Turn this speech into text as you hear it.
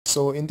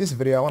So in this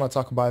video, I want to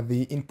talk about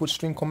the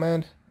inputStr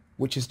command,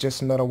 which is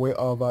just another way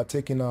of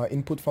taking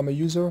input from a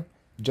user.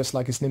 Just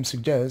like its name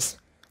suggests,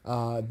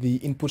 the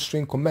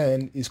inputStr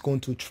command is going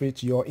to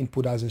treat your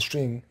input as a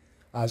string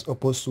as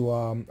opposed to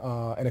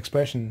an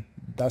expression.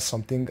 That's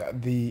something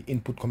the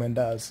input command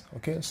does.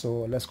 Okay,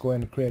 so let's go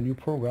and create a new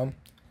program,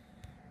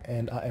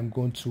 and I am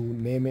going to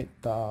name it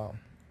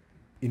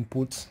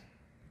input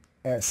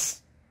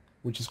S,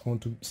 which is going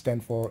to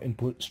stand for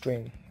input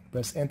string.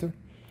 Press enter.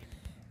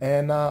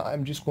 And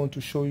I'm just going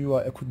to show you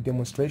a quick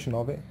demonstration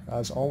of it.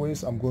 As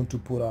always, I'm going to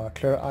put a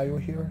clear IO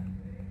here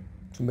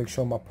to make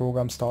sure my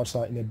program starts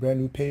in a brand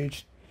new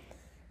page.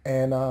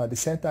 And the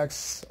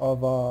syntax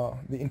of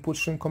the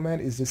inputStr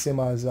command is the same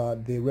as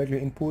the regular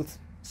input.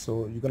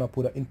 So you're gonna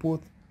put an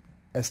input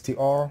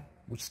str,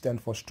 which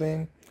stands for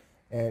string,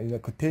 and in a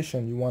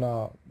quotation you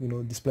wanna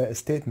display a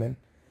statement.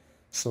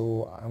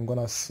 So I'm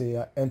gonna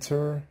say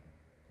enter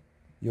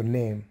your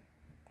name.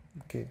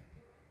 Okay.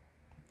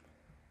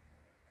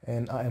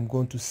 And I am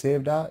going to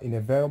save that in a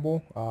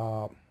variable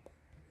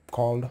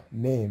called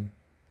name.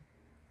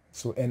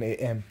 So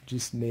NAM,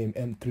 just name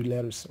and 3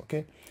 letters.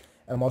 Okay.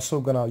 And I'm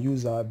also gonna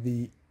use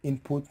the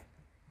input,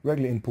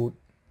 regular input,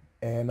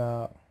 and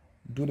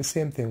do the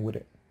same thing with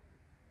it.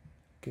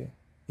 Okay.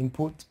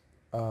 Input,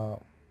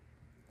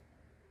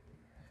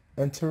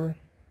 enter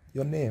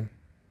your name.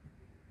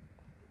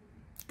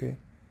 Okay.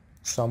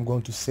 So I'm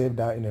going to save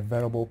that in a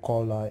variable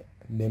called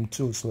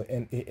name2. So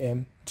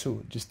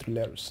NAM2, just 3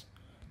 letters.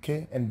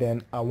 Okay, and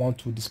then I want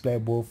to display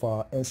both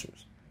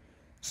answers.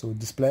 So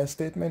display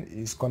statement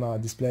is gonna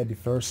display the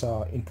first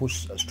input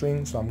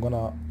string. So I'm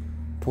gonna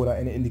put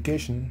an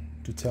indication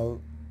to tell,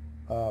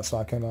 so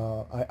I can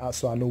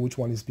so I know which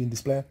one is being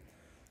displayed.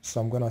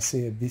 So I'm gonna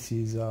say this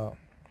is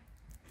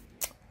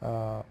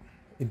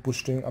input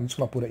string. I'm just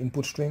gonna put an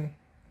input string,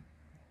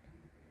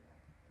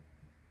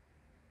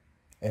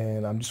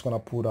 and I'm just gonna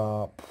put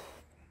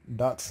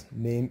dot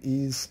name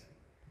is.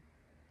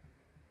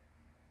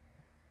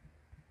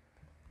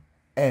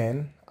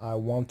 And I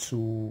want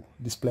to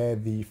display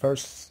the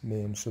first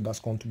name, so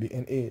that's going to be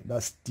NA.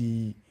 That's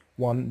the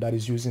one that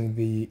is using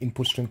the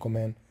inputStr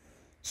command.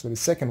 So the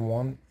second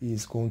one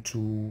is going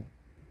to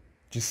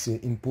just say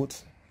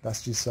input.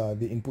 That's just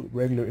the input,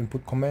 regular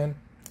input command,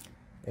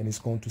 and it's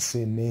going to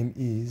say name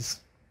is,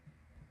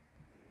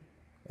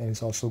 and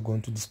it's also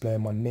going to display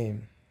my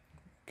name,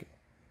 okay,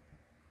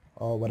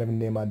 or whatever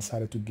name I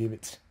decided to give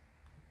it.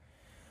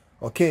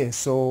 Okay,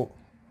 so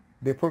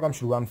the program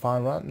should run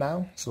fine right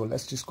now. So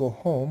let's just go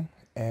home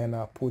and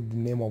put the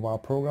name of our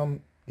program,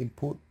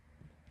 input,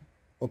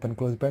 open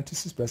close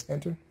parentheses, press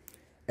enter,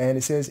 and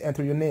it says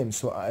enter your name.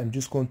 So I'm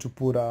just going to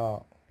put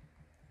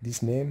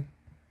this name.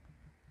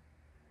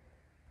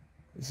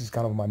 This is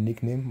kind of my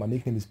nickname. My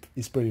nickname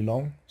is pretty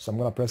long, so I'm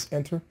gonna press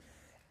enter,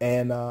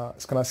 and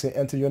it's gonna say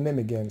enter your name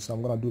again. So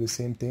I'm gonna do the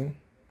same thing.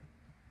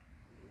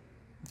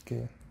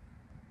 Okay,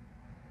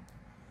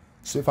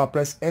 so if I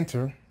press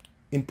enter,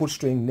 input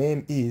string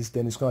name is,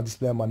 then it's going to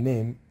display my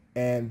name,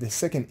 and the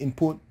second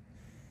input,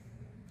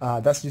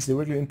 that's just the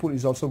regular input,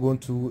 is also going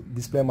to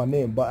display my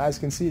name. But as you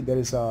can see, there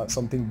is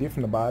something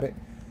different about it.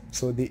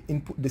 So the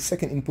input, the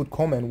second input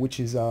command, which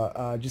is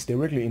just the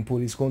regular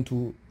input, is going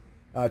to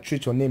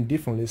treat your name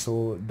differently.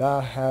 So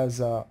that has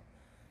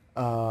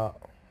that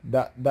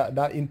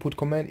input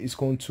command is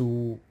going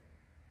to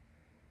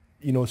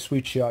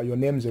switch your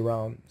names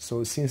around.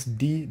 So since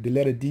D, the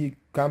letter D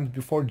comes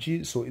before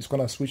G, so it's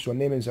gonna switch your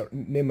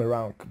name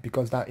around,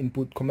 because that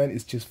input command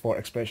is just for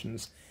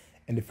expressions,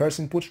 and the first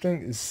input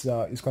string is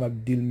gonna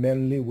deal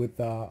mainly with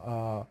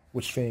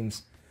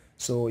strings.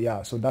 So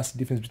yeah, so that's the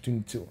difference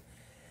between the two.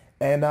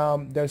 And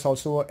there's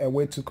also a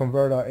way to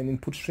convert an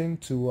input string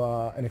to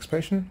an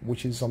expression,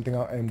 which is something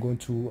I am going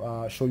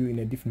to show you in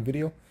a different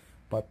video.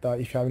 But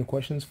if you have any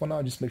questions for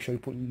now, just make sure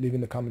you leave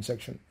in the comment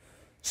section.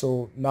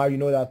 So now you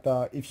know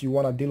that if you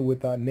want to deal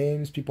with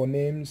names, people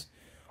names,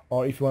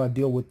 or if you want to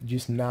deal with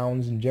just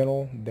nouns in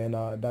general, then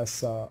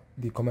that's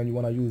the command you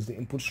want to use. The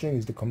input string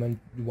is the command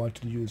you want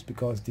to use,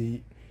 because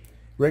the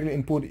regular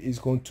input is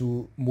going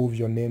to move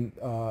your name.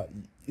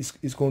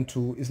 It's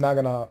not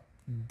gonna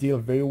deal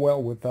very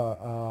well with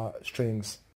strings.